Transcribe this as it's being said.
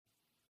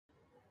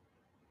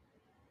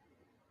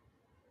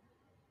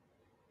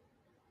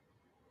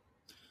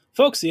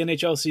Folks, the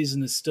NHL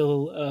season is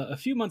still a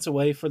few months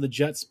away for the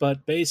Jets,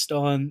 but based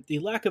on the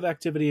lack of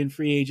activity in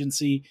free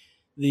agency,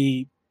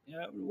 the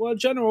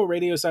general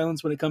radio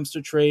silence when it comes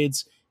to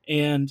trades,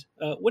 and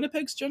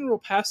Winnipeg's general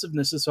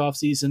passiveness this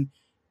offseason,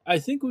 I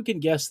think we can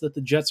guess that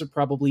the Jets are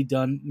probably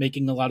done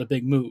making a lot of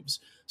big moves.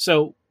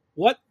 So,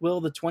 what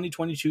will the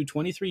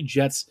 2022-23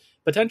 Jets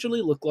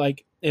potentially look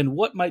like, and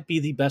what might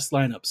be the best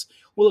lineups?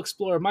 We'll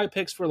explore my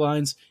picks for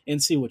lines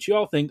and see what you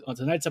all think on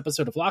tonight's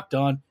episode of Locked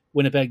On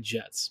Winnipeg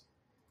Jets.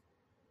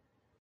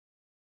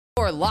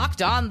 You're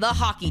Locked On the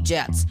Hockey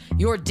Jets,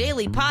 your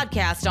daily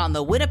podcast on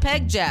the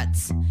Winnipeg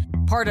Jets.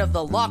 Part of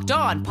the Locked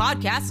On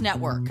Podcast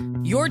Network,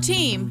 your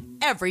team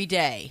every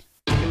day.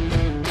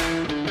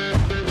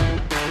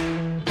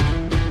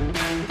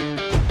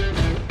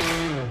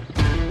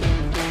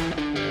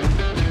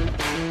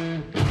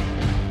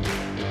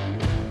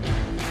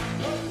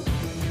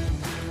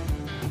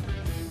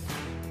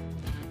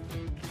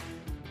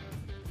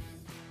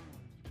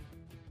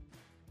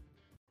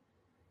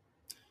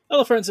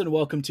 Hello, friends, and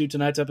welcome to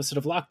tonight's episode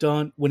of Locked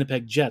On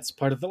Winnipeg Jets,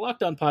 part of the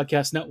Locked On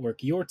Podcast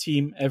Network, your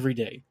team every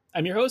day.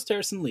 I'm your host,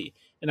 Harrison Lee,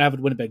 an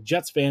avid Winnipeg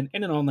Jets fan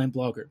and an online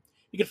blogger.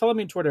 You can follow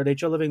me on Twitter at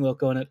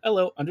HLLivingLoco and at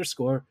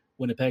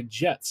LO_Winnipeg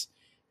Jets.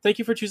 Thank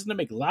you for choosing to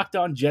make Locked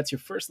On Jets your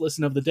first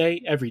listen of the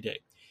day every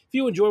day. If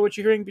you enjoy what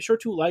you're hearing, be sure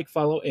to like,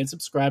 follow, and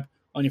subscribe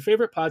on your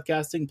favorite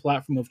podcasting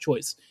platform of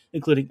choice,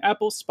 including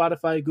Apple,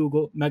 Spotify,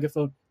 Google,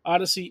 Megaphone,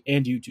 Odyssey,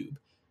 and YouTube.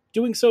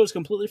 Doing so is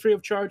completely free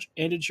of charge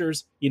and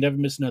ensures you never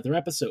miss another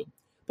episode.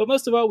 But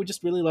most of all, we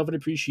just really love and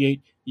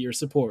appreciate your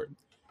support.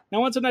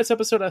 Now, on tonight's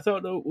episode, I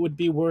thought it would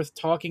be worth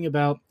talking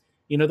about,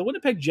 the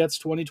Winnipeg Jets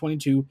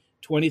 2022-23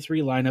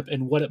 lineup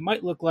and what it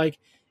might look like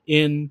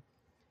in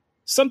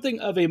something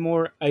of a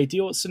more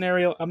ideal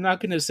scenario. I'm not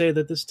going to say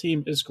that this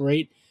team is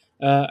great.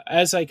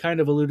 As I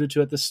kind of alluded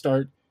to at the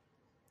start,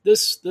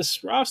 this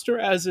roster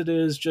as it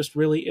is just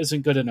really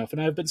isn't good enough,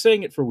 and I've been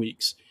saying it for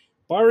weeks.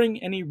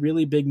 Barring any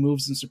really big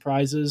moves and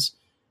surprises,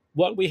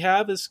 what we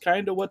have is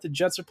kind of what the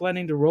Jets are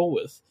planning to roll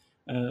with.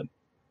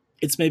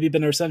 It's maybe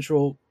been our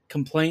central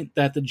complaint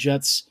that the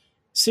Jets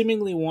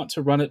seemingly want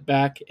to run it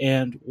back,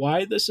 and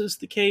why this is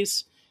the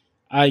case,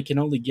 I can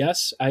only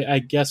guess. I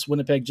guess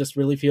Winnipeg just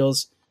really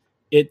feels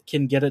it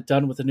can get it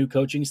done with a new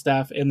coaching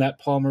staff, and that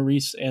Paul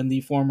Maurice and the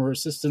former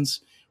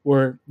assistants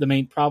were the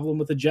main problem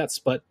with the Jets.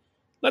 But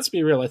let's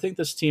be real, I think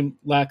this team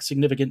lacks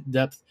significant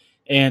depth.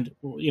 And,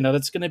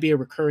 that's going to be a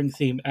recurring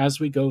theme as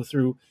we go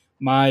through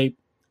my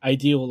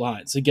ideal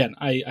lines. Again,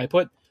 I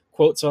put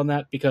quotes on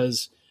that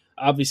because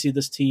obviously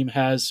this team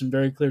has some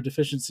very clear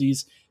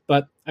deficiencies,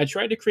 but I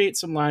tried to create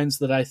some lines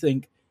that I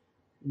think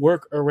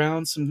work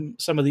around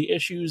some of the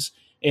issues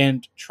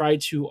and try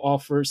to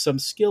offer some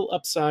skill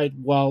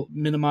upside while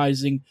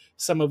minimizing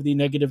some of the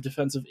negative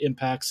defensive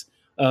impacts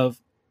of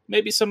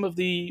maybe some of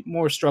the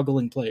more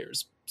struggling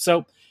players.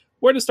 So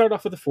we're going to start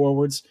off with the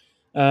forwards.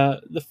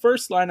 The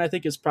first line, I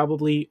think, is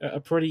probably a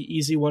pretty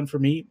easy one for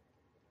me.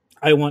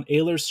 I want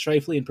Ehlers,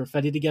 Scheifele, and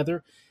Perfetti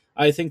together.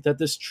 I think that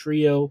this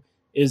trio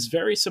is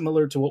very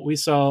similar to what we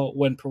saw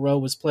when Perreault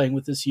was playing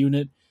with this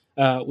unit.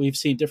 We've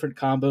seen different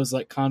combos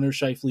like Connor,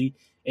 Scheifele,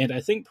 and I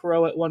think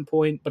Perreault at one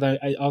point, but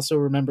I also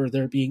remember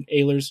there being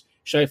Ehlers,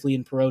 Scheifele,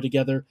 and Perreault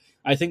together.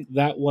 I think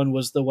that one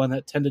was the one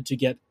that tended to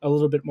get a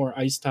little bit more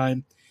ice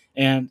time,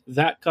 and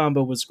that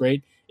combo was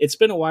great. It's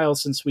been a while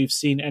since we've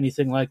seen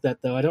anything like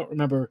that, though. I don't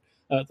remember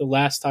the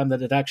last time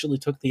that it actually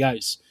took the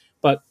ice.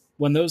 But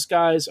when those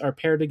guys are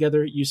paired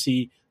together, you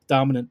see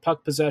dominant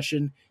puck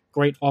possession,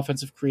 great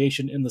offensive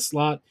creation in the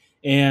slot,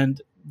 and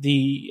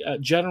the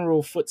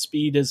general foot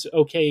speed is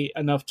okay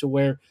enough to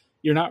where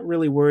you're not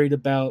really worried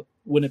about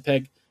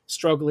Winnipeg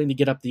struggling to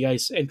get up the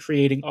ice and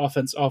creating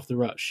offense off the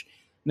rush.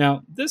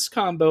 Now, this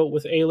combo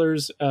with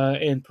Ehlers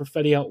and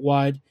Perfetti out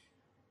wide,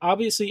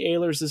 obviously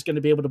Ehlers is going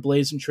to be able to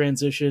blaze in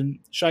transition.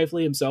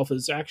 Scheifele himself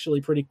is actually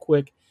pretty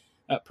quick.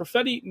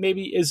 Perfetti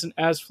maybe isn't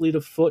as fleet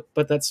of foot,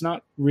 but that's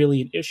not really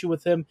an issue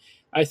with him.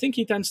 I think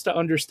he tends to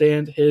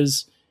understand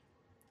his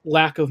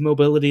lack of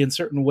mobility in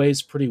certain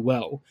ways pretty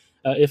well.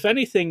 If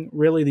anything,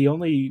 really the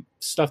only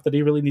stuff that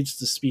he really needs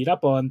to speed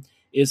up on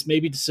is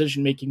maybe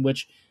decision-making,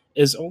 which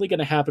is only going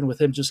to happen with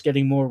him just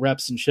getting more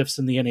reps and shifts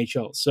in the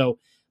NHL. So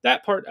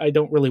that part I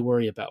don't really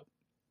worry about.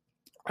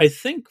 I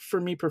think for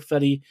me,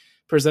 Perfetti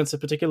presents a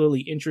particularly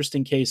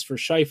interesting case for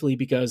Scheifele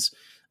because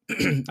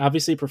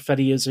obviously,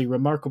 Perfetti is a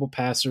remarkable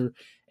passer,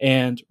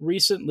 and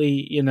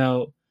recently,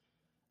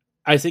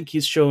 I think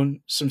he's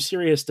shown some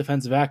serious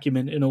defensive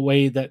acumen in a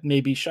way that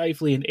maybe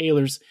Scheifele and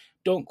Ehlers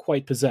don't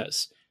quite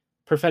possess.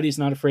 Perfetti's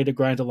not afraid to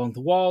grind along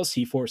the walls.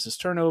 He forces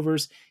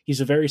turnovers.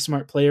 He's a very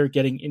smart player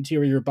getting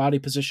interior body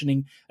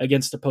positioning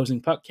against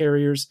opposing puck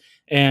carriers,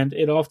 and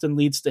it often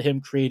leads to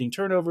him creating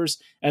turnovers,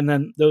 and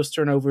then those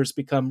turnovers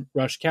become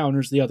rush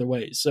counters the other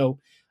way. So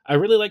I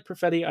really like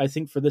Perfetti. I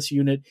think for this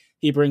unit,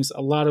 he brings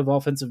a lot of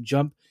offensive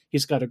jump.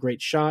 He's got a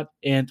great shot,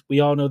 and we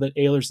all know that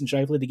Ehlers and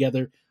Scheifele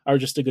together are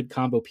just a good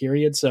combo,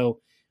 period. So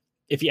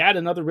if you add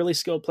another really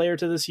skilled player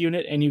to this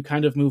unit and you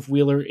kind of move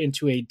Wheeler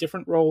into a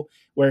different role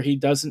where he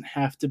doesn't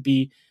have to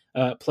be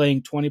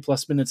playing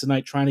 20-plus minutes a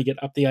night, trying to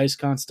get up the ice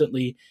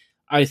constantly.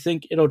 I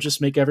think it'll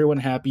just make everyone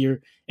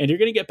happier, and you're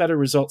going to get better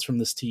results from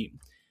this team.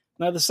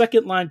 Now, the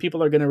second line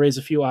people are going to raise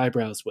a few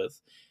eyebrows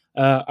with.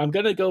 I'm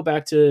going to go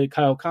back to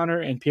Kyle Connor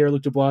and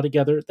Pierre-Luc Dubois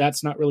together.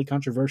 That's not really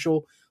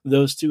controversial.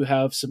 Those two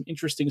have some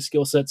interesting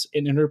skill sets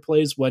in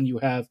interplays when you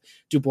have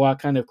Dubois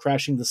kind of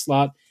crashing the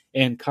slot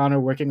and Connor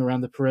working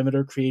around the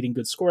perimeter, creating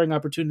good scoring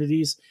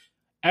opportunities.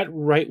 At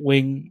right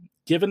wing,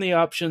 given the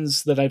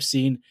options that I've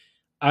seen,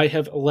 I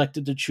have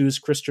elected to choose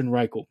Christian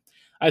Reichel.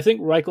 I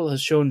think Reichel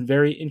has shown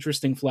very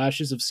interesting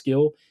flashes of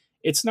skill.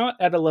 It's not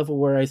at a level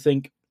where I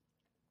think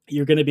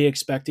you're going to be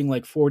expecting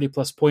like 40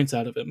 plus points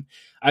out of him.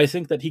 I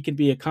think that he can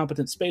be a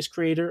competent space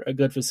creator, a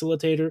good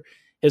facilitator.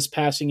 His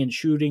passing and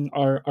shooting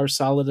are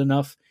solid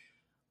enough.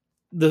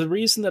 The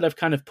reason that I've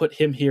kind of put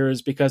him here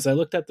is because I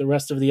looked at the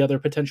rest of the other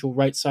potential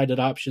right-sided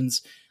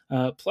options,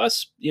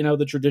 plus,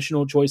 the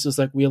traditional choices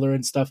like Wheeler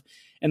and stuff,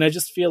 and I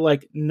just feel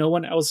like no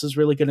one else is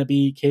really going to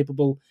be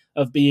capable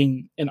of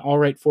being an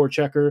all-right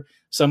forechecker,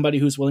 somebody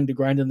who's willing to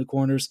grind in the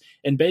corners,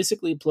 and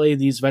basically play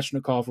the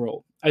Svechnikov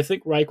role. I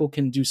think Reichel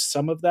can do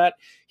some of that.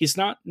 He's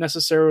not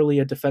necessarily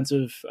a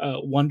defensive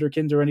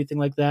wonderkind or anything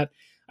like that.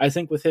 I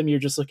think with him, you're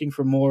just looking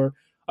for more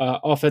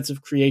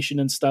offensive creation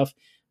and stuff,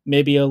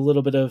 maybe a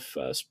little bit of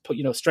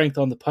strength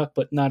on the puck,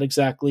 but not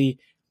exactly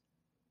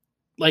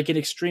like an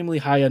extremely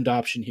high-end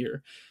option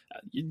here.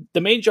 The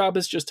main job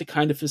is just to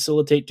kind of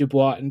facilitate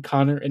Dubois and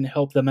Connor and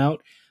help them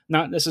out,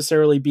 not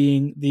necessarily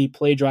being the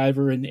play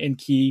driver and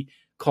key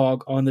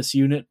cog on this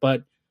unit,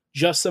 but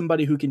just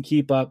somebody who can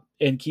keep up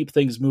and keep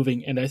things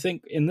moving. And I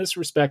think in this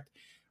respect,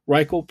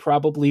 Reichel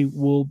probably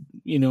will,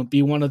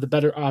 be one of the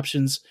better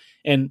options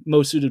and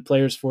most suited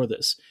players for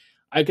this.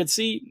 I could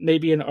see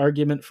maybe an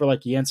argument for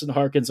like Jansen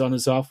Harkins on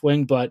his off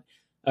wing, but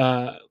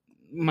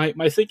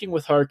my thinking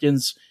with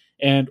Harkins,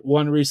 and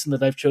one reason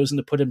that I've chosen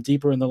to put him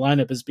deeper in the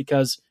lineup, is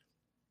because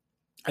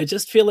I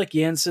just feel like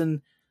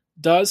Jansen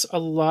does a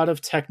lot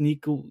of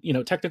technical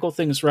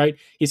things right.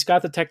 He's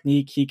got the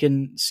technique. He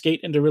can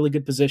skate into really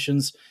good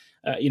positions.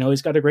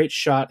 He's got a great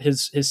shot.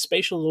 His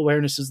spatial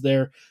awareness is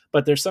there,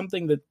 but there's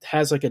something that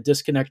has like a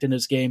disconnect in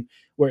his game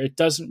where it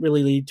doesn't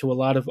really lead to a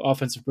lot of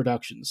offensive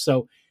production.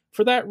 So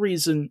for that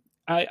reason,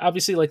 I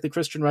obviously like the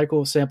Christian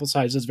Reichel sample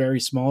size is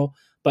very small,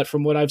 but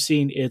from what I've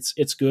seen,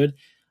 it's good.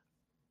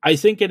 I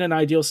think in an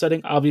ideal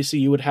setting, obviously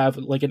you would have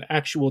like an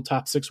actual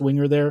top six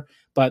winger there,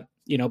 but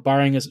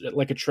barring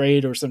like a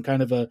trade or some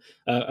kind of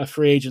a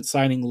free agent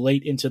signing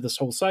late into this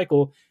whole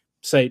cycle,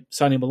 say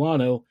Sonny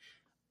Milano,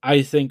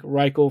 I think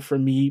Reichel for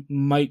me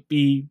might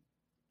be,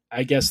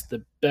 I guess,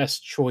 the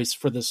best choice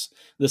for this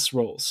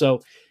role.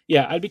 So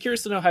yeah, I'd be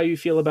curious to know how you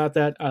feel about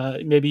that.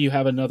 Maybe you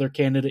have another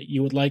candidate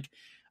you would like.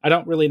 I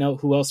don't really know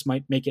who else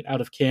might make it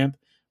out of camp.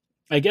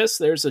 I guess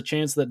there's a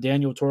chance that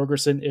Daniel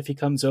Torgerson, if he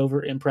comes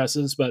over,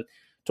 impresses, but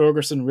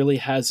Torgerson really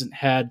hasn't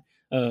had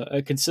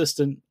a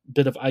consistent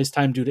bit of ice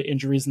time due to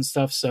injuries and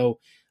stuff. So,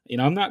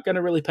 I'm not going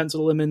to really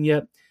pencil him in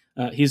yet.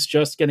 He's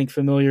just getting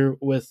familiar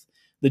with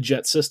the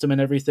Jet system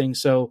and everything.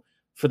 So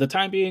for the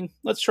time being,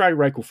 let's try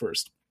Reichel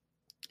first.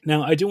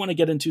 Now, I do want to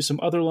get into some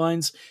other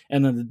lines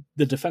and then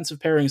the defensive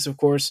pairings, of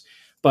course.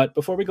 But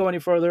before we go any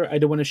further, I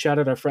do want to shout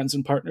out our friends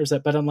and partners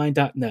at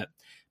BetOnline.net.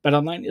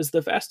 BetOnline is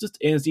the fastest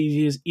and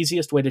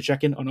easiest way to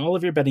check in on all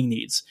of your betting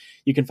needs.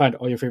 You can find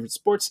all your favorite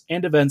sports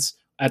and events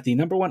at the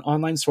number one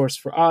online source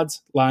for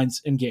odds,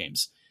 lines, and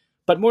games.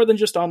 But more than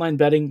just online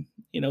betting,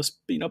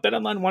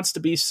 BetOnline wants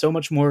to be so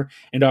much more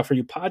and offer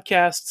you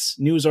podcasts,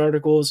 news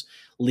articles,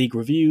 league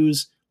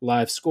reviews,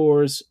 live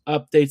scores,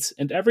 updates,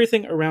 and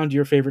everything around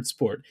your favorite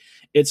sport.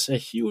 It's a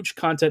huge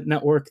content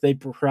network. They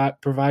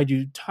provide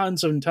you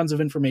tons and tons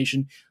of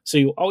information, so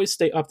you always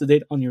stay up to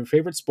date on your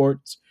favorite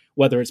sports,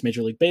 whether it's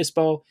Major League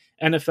Baseball,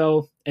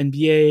 NFL,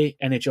 NBA,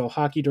 NHL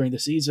hockey during the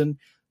season,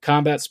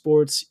 combat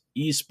sports,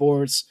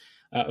 esports.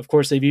 Of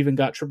course, they've even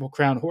got Triple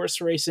Crown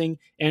horse racing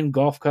and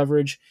golf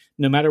coverage.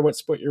 No matter what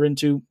sport you're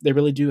into, they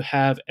really do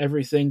have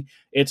everything.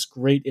 It's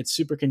great. It's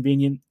super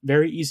convenient,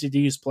 very easy to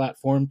use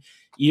platform.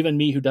 Even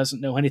me, who doesn't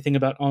know anything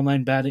about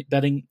online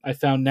betting, I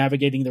found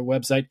navigating their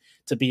website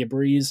to be a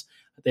breeze.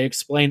 They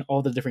explain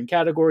all the different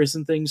categories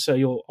and things, so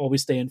you'll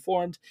always stay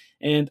informed.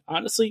 And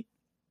honestly,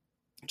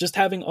 just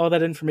having all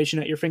that information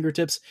at your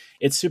fingertips,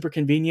 it's super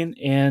convenient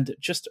and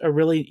just a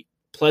really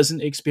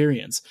pleasant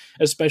experience,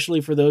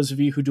 especially for those of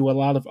you who do a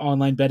lot of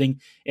online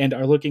betting and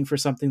are looking for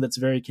something that's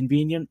very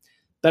convenient.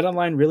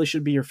 BetOnline really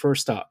should be your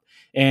first stop.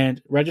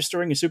 And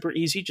registering is super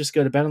easy. Just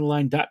go to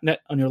betonline.net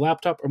on your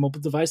laptop or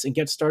mobile device and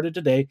get started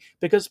today,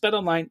 because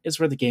BetOnline is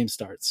where the game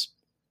starts.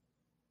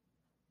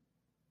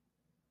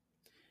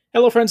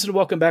 Hello, friends, and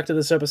welcome back to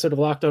this episode of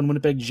Locked On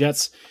Winnipeg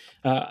Jets.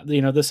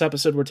 This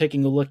episode we're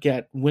taking a look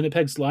at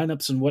Winnipeg's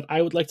lineups and what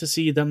I would like to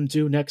see them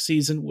do next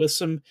season, with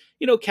some,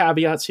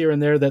 caveats here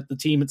and there that the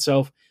team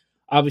itself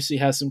obviously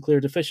has some clear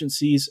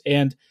deficiencies,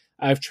 and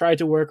I've tried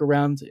to work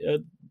around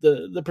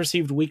the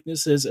perceived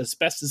weaknesses as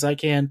best as I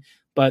can,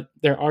 but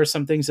there are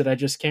some things that I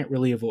just can't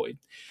really avoid.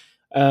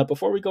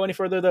 Before we go any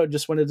further, though,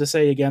 just wanted to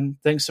say again,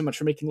 thanks so much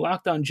for making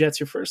Locked On Jets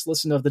your first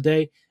listen of the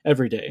day,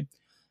 every day.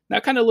 Now,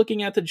 kind of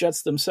looking at the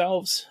Jets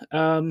themselves,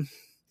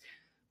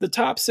 the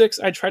top six,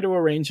 I try to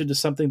arrange into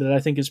something that I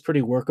think is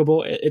pretty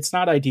workable. It's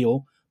not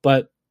ideal,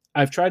 but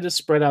I've tried to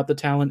spread out the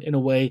talent in a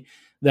way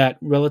that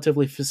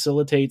relatively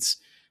facilitates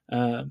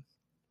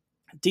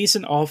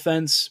decent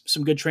offense,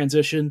 some good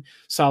transition,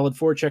 solid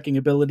forechecking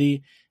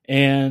ability,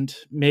 and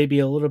maybe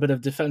a little bit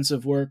of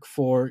defensive work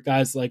for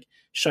guys like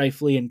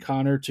Scheifele and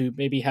Connor to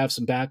maybe have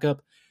some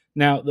backup.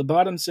 Now, the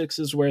bottom six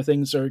is where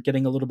things are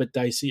getting a little bit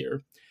dicier.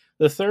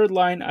 The third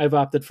line, I've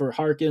opted for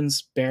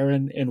Harkins,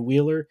 Barron, and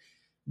Wheeler.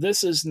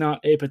 This is not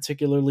a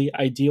particularly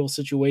ideal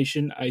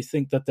situation. I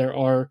think that there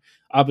are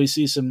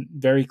obviously some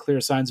very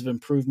clear signs of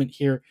improvement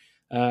here.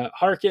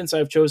 Harkins,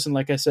 I've chosen,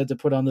 like I said, to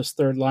put on this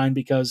third line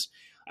because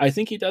I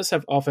think he does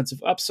have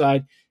offensive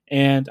upside,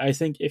 and I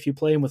think if you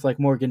play him with like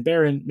Morgan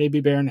Barron,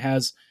 maybe Barron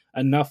has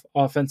enough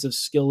offensive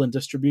skill and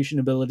distribution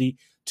ability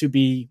to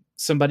be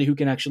somebody who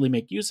can actually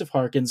make use of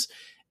Harkins.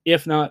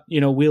 If not,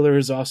 Wheeler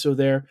is also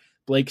there.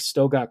 Blake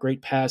still got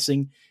great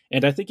passing,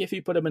 and I think if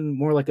you put him in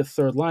more like a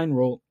third line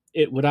role,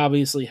 it would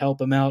obviously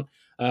help him out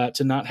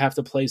to not have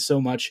to play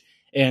so much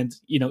and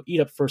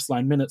eat up first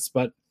line minutes.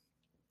 But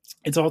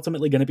it's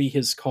ultimately going to be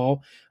his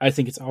call. I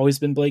think it's always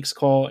been Blake's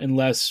call,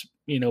 unless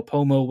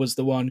Pomo was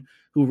the one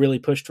who really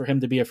pushed for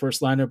him to be a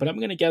first liner. But I'm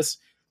going to guess,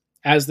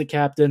 as the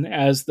captain,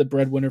 as the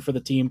breadwinner for the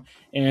team,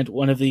 and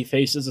one of the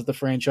faces of the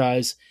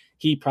franchise,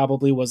 he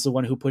probably was the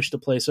one who pushed to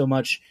play so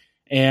much.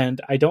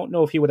 And I don't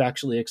know if he would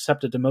actually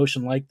accept a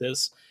demotion like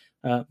this.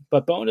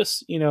 But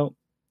Bowness,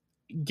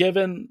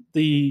 given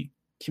the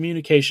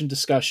communication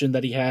discussion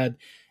that he had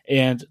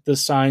and the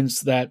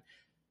signs that,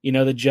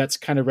 the Jets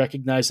kind of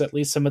recognize at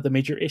least some of the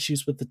major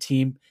issues with the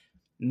team,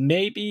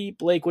 maybe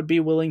Blake would be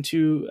willing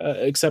to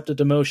accept a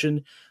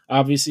demotion.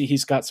 Obviously,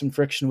 he's got some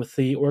friction with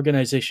the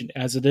organization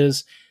as it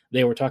is.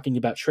 They were talking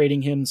about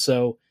trading him.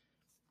 So,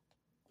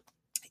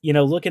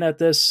 looking at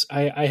this,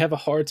 I have a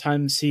hard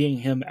time seeing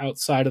him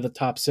outside of the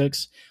top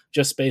six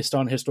just based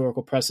on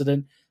historical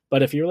precedent.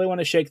 But if you really want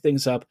to shake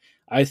things up,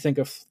 I think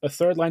a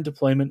third line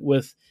deployment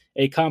with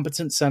a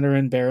competent center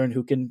in Barron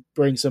who can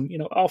bring some,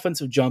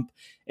 offensive jump,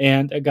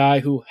 and a guy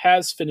who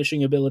has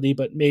finishing ability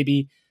but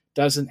maybe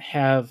doesn't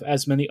have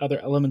as many other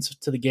elements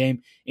to the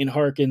game in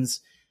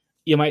Harkins,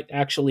 you might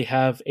actually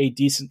have a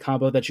decent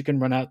combo that you can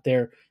run out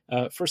there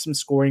for some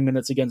scoring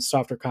minutes against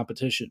softer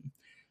competition.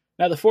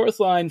 Now, the fourth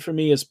line for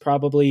me is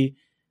probably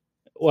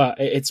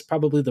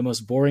the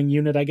most boring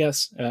unit, I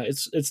guess.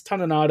 It's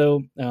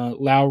Toninato,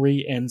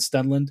 Lowry, and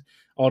Stenlund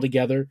all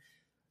together.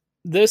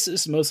 This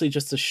is mostly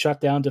just a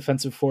shutdown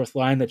defensive fourth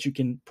line that you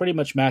can pretty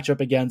much match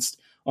up against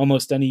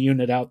almost any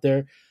unit out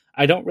there.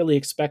 I don't really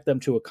expect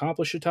them to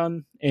accomplish a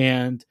ton,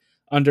 and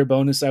under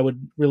Bowness, I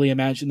would really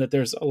imagine that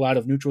there's a lot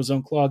of neutral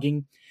zone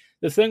clogging.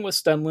 The thing with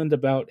Stenlund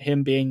about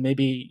him being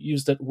maybe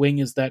used at wing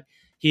is that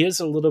he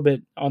is a little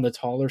bit on the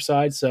taller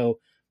side, so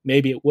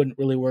maybe it wouldn't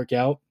really work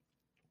out.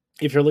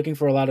 If you're looking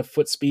for a lot of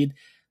foot speed,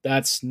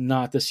 that's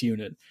not this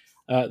unit.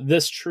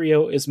 This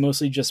trio is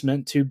mostly just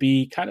meant to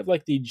be kind of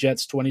like the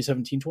Jets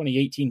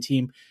 2017-2018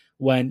 team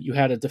when you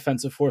had a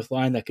defensive fourth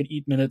line that could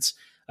eat minutes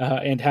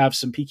and have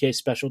some PK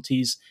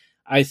specialties.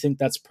 I think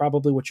that's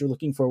probably what you're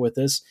looking for with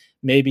this.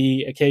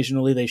 Maybe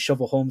occasionally they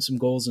shovel home some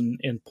goals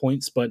and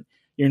points, but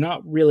you're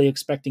not really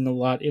expecting a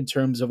lot in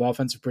terms of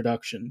offensive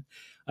production.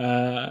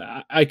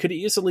 I could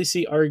easily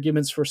see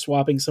arguments for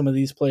swapping some of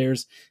these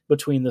players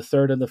between the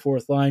third and the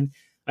fourth line.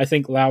 I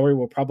think Lowry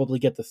will probably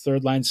get the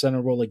third line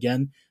center role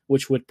again,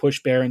 which would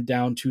push Barron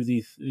down to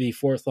the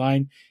fourth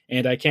line,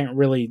 and I can't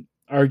really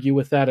argue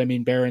with that. I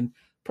mean, Barron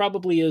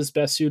probably is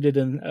best suited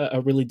in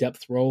a really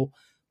depth role,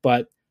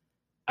 but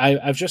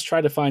I've just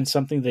tried to find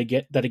something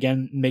that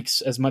again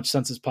makes as much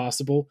sense as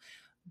possible.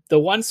 The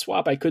one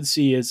swap I could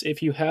see is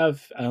if you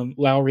have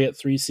Lowry at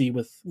 3C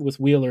with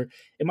Wheeler,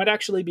 it might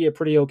actually be a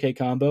pretty okay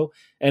combo.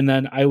 And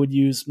then I would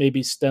use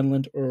maybe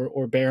Stenlund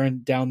or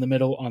Barron down the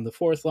middle on the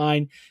fourth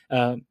line.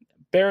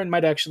 Barron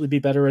might actually be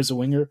better as a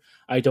winger.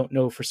 I don't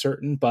know for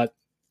certain, but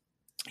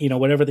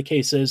whatever the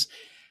case is,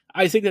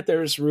 I think that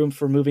there's room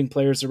for moving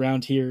players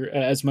around here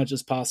as much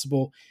as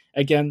possible.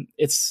 Again,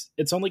 it's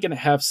only going to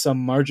have some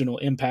marginal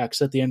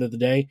impacts at the end of the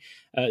day.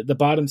 The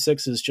bottom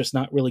six is just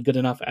not really good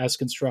enough as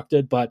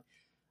constructed, but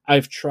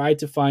I've tried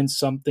to find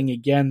something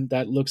again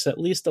that looks at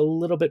least a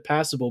little bit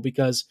passable,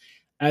 because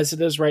as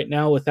it is right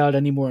now, without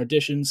any more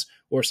additions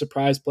or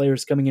surprise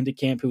players coming into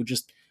camp who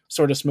just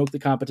sort of smoke the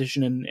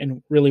competition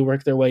and really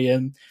work their way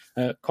in,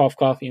 cough,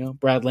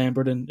 Brad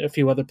Lambert and a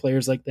few other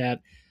players like that,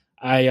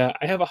 I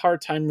have a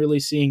hard time really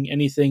seeing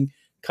anything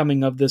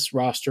coming of this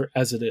roster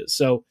as it is.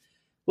 So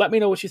let me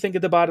know what you think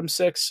of the bottom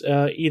six,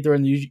 either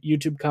in the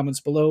YouTube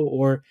comments below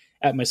or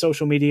at my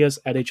social medias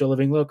at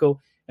HLLivingLoco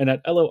and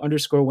at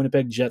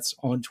LO_Winnipeg Jets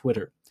on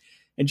Twitter.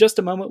 In just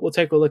a moment, we'll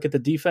take a look at the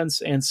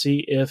defense and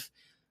see if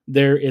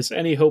there is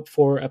any hope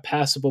for a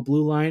passable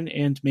blue line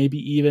and maybe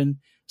even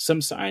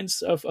some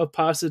signs of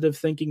positive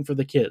thinking for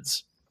the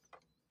kids.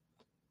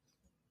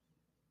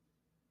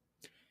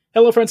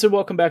 Hello, friends, and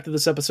welcome back to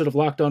this episode of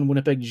Locked On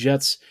Winnipeg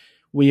Jets.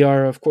 We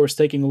are, of course,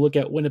 taking a look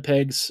at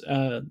Winnipeg's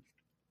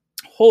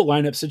whole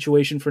lineup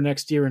situation for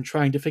next year and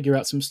trying to figure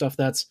out some stuff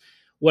that's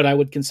what I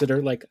would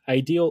consider like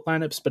ideal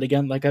lineups. But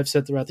again, like I've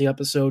said throughout the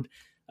episode,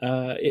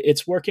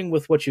 it's working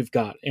with what you've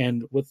got,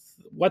 and with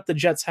what the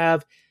Jets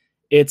have,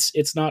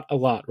 it's not a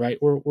lot, right?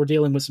 We're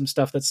dealing with some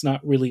stuff that's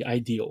not really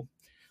ideal.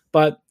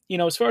 But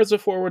as far as the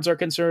forwards are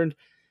concerned,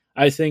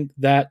 I think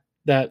that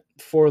that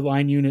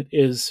 4-line unit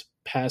is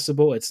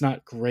passable. It's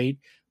not great,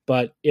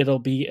 but it'll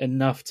be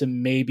enough to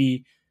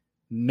maybe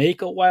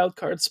make a wild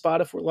card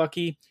spot if we're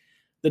lucky.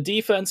 The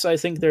defense, I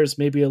think there's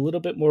maybe a little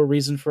bit more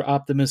reason for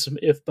optimism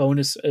if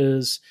Bowness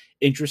is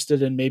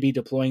interested in maybe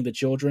deploying the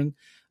children.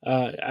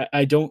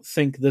 I don't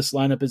think this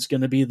lineup is going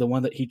to be the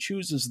one that he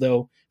chooses,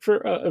 though, for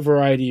a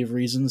variety of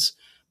reasons.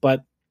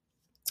 But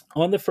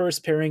on the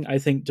first pairing, I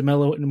think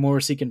DeMello and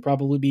Morrissey can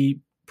probably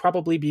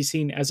be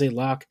seen as a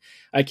lock.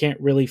 I can't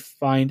really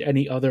find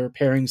any other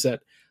pairings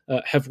that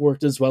have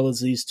worked as well as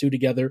these two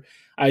together.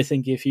 I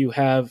think if you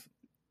have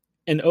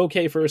an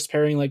okay first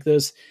pairing like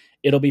this,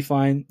 it'll be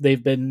fine.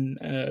 They've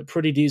been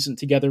pretty decent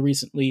together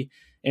recently,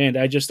 and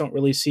I just don't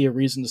really see a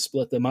reason to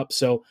split them up.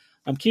 So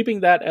I'm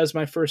keeping that as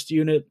my first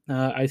unit.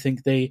 I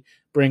think they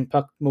bring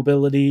puck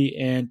mobility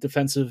and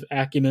defensive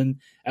acumen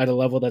at a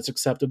level that's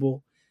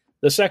acceptable.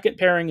 The second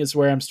pairing is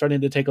where I'm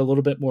starting to take a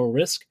little bit more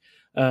risk.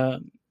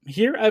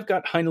 Here I've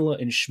got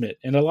Heinola and Schmidt,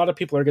 and a lot of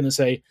people are going to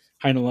say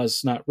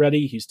Heinola's not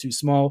ready, he's too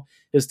small,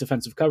 his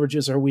defensive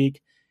coverages are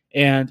weak,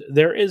 and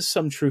there is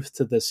some truth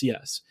to this,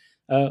 yes.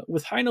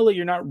 With Heinola,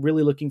 you're not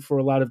really looking for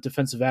a lot of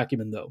defensive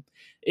acumen, though.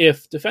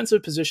 If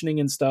defensive positioning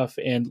and stuff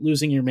and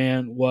losing your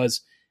man was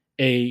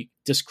a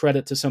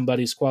discredit to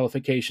somebody's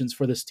qualifications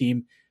for this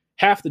team,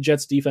 half the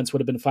Jets' defense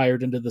would have been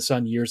fired into the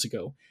sun years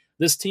ago.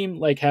 This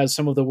team has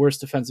some of the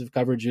worst defensive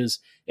coverages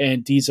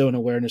and D-zone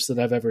awareness that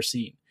I've ever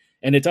seen.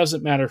 And it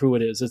doesn't matter who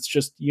it is. It's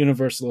just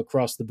universal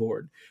across the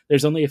board.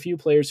 There's only a few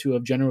players who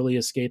have generally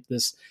escaped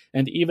this.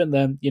 And even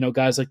then,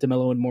 guys like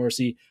DeMello and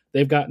Morrissey,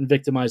 they've gotten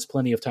victimized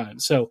plenty of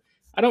times. So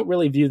I don't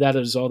really view that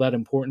as all that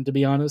important, to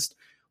be honest.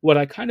 What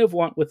I kind of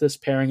want with this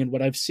pairing and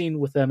what I've seen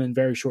with them in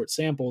very short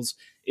samples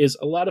is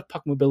a lot of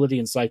puck mobility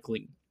and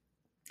cycling.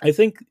 I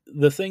think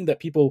the thing that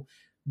people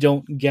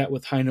don't get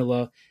with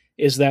Heinola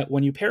is that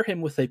when you pair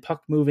him with a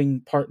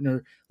puck-moving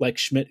partner like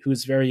Schmidt,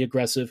 who's very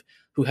aggressive,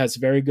 who has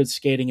very good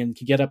skating and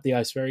can get up the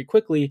ice very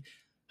quickly,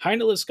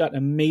 Heinola's got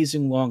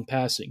amazing long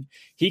passing.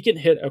 He can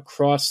hit a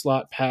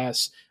cross-slot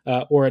pass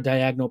or a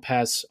diagonal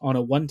pass on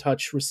a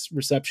one-touch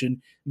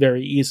reception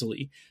very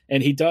easily.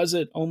 And he does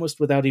it almost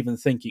without even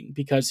thinking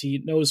because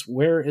he knows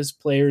where his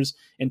players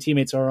and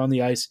teammates are on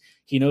the ice.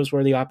 He knows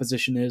where the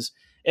opposition is.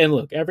 And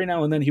look, every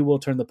now and then he will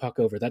turn the puck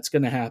over. That's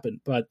going to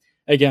happen. But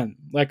again,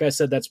 like I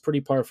said, that's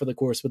pretty par for the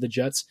course with the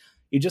Jets.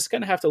 You just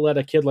kind of have to let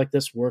a kid like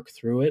this work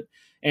through it.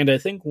 And I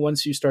think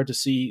once you start to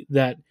see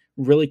that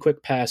really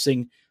quick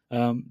passing,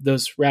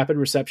 those rapid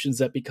receptions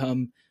that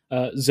become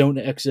zone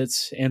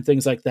exits and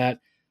things like that,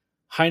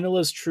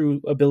 Heinola's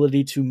true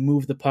ability to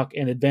move the puck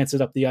and advance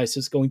it up the ice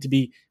is going to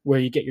be where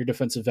you get your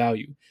defensive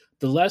value.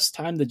 The less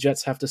time the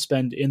Jets have to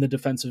spend in the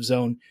defensive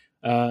zone,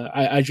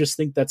 I just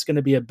think that's going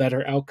to be a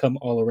better outcome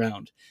all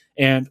around.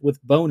 And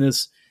with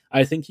Bowness,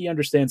 I think he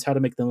understands how to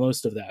make the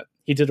most of that.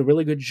 He did a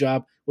really good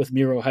job with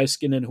Miro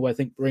Heiskanen, who I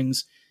think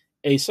brings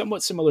a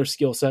somewhat similar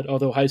skill set,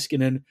 although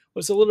Heiskanen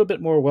was a little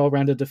bit more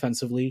well-rounded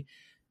defensively.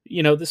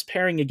 This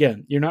pairing,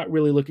 again, you're not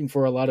really looking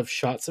for a lot of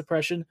shot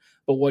suppression,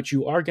 but what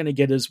you are going to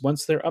get is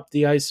once they're up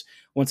the ice,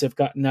 once they've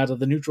gotten out of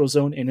the neutral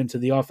zone and into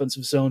the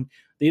offensive zone,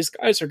 these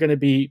guys are going to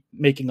be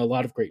making a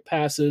lot of great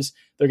passes.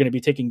 They're going to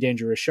be taking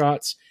dangerous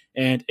shots.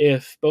 And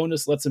if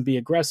Bowness lets them be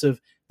aggressive,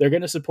 they're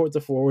going to support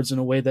the forwards in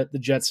a way that the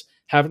Jets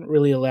haven't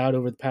really allowed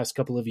over the past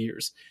couple of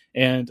years.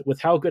 And with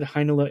how good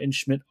Heinola and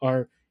Schmidt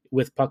are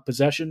with puck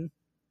possession,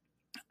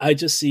 I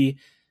just see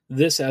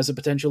this as a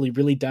potentially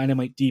really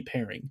dynamite D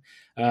pairing.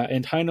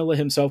 And Heinola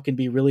himself can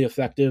be really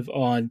effective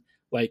on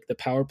the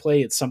power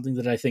play. It's something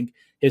that I think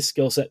his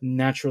skill set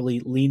naturally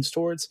leans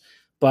towards.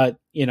 But,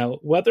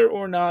 whether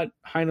or not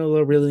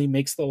Heinola really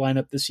makes the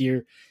lineup this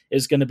year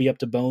is going to be up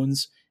to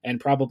Bones. And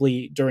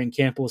probably during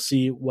camp, we'll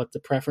see what the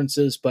preference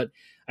is. But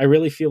I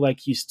really feel like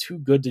he's too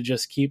good to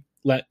just keep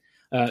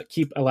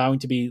allowing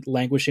to be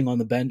languishing on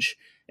the bench.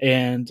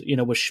 And,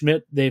 with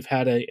Schmidt, they've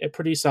had a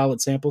pretty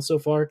solid sample so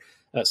far,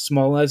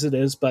 small as it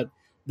is, but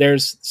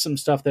there's some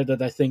stuff there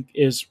that I think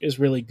is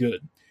really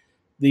good.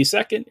 The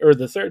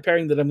third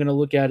pairing that I'm going to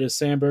look at is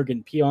Samberg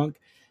and Pionk.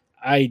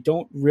 I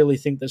don't really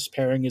think this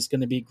pairing is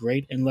going to be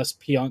great unless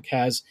Pionk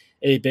has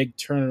a big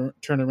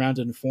turnaround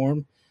in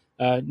form.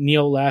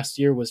 Neil last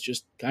year was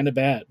just kind of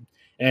bad,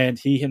 and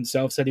he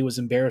himself said he was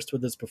embarrassed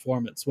with his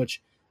performance,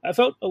 which I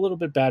felt a little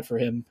bit bad for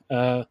him.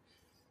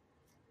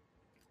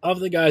 Of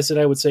the guys that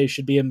I would say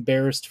should be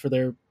embarrassed for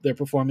their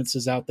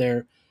performances out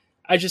there,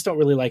 I just don't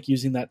really like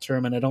using that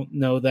term, and I don't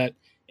know that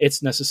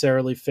it's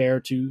necessarily fair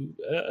to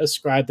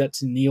ascribe that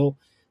to Neil.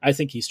 I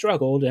think he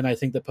struggled, and I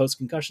think the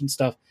post-concussion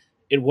stuff,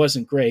 it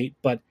wasn't great,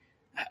 but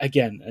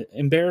again,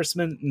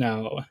 embarrassment,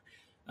 no.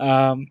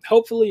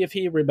 Hopefully, if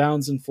he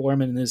rebounds in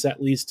form and is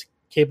at least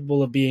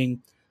capable of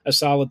being a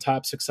solid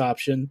top six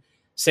option,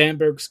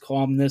 Sandberg's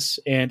calmness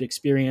and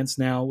experience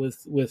now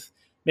with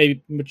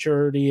maybe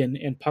maturity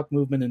and puck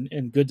movement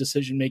and good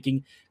decision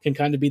making can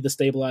kind of be the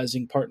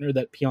stabilizing partner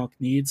that Pionk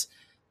needs.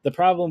 The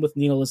problem with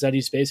Neal is that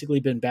he's basically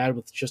been bad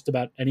with just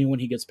about anyone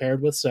he gets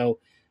paired with. So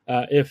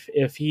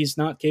if he's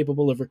not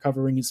capable of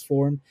recovering his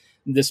form,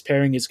 this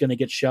pairing is going to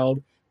get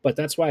shelled. But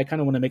that's why I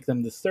kind of want to make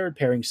them the third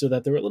pairing so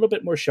that they're a little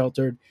bit more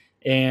sheltered,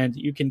 and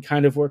you can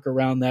kind of work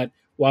around that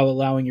while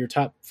allowing your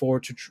top four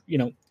to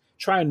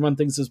try and run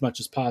things as much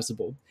as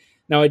possible.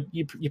 Now,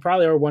 you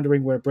probably are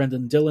wondering where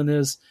Brendan Dillon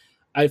is.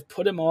 I've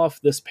put him off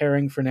this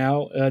pairing for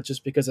now,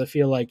 just because I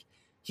feel like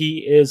he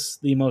is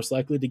the most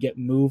likely to get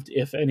moved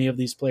if any of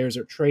these players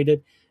are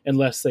traded,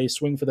 unless they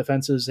swing for the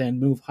fences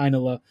and move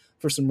Heinola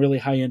for some really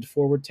high-end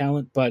forward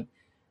talent. But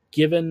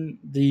given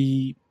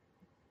the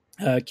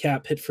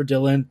cap hit for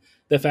Dillon,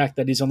 the fact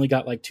that he's only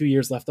got like 2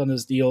 years left on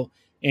his deal,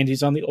 and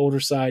he's on the older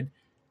side,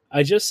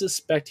 I just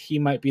suspect he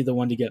might be the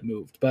one to get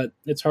moved. But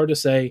it's hard to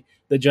say.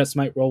 The Jets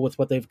might roll with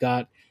what they've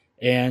got,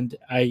 and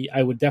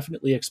I would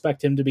definitely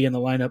expect him to be in the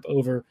lineup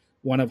over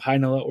one of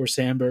Heinola or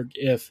Sandberg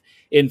if,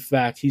 in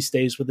fact, he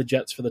stays with the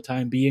Jets for the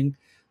time being.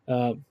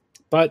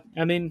 But,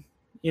 I mean,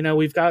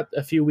 we've got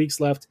a few weeks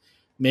left.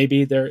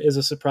 Maybe there is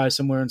a surprise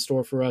somewhere in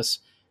store for us.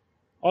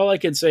 All I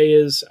can say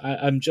is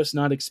I'm just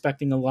not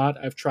expecting a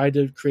lot. I've tried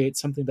to create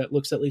something that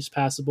looks at least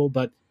passable,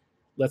 but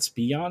let's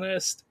be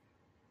honest,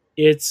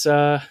 it's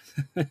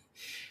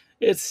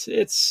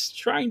it's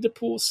trying to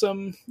pull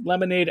some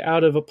lemonade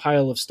out of a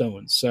pile of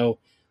stones. So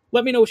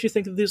let me know what you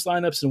think of these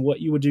lineups and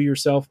what you would do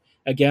yourself.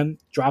 Again,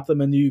 drop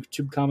them in the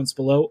YouTube comments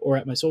below or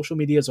at my social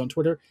medias on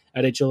Twitter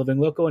at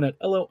HLivingLoco and at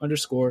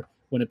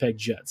LO_Winnipeg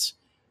Jets.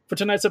 For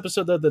tonight's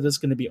episode, though, that is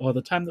going to be all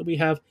the time that we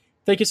have.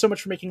 Thank you so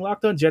much for making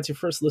Locked On Jets your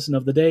first listen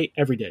of the day,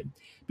 every day.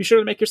 Be sure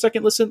to make your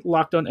second listen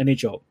Locked On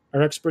NHL.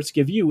 Our experts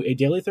give you a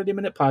daily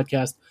 30-minute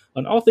podcast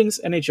on all things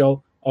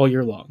NHL all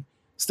year long.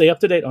 Stay up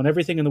to date on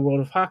everything in the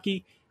world of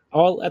hockey,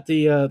 all at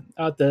the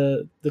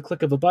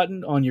click of a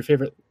button on your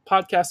favorite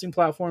podcasting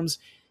platforms: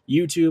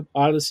 YouTube,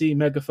 Odyssey,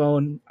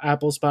 Megaphone,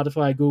 Apple,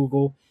 Spotify,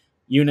 Google,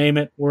 you name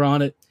it, we're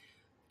on it.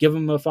 Give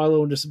them a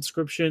follow and a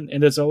subscription.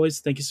 And as always,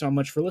 thank you so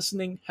much for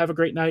listening. Have a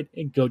great night,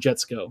 and go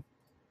Jets go.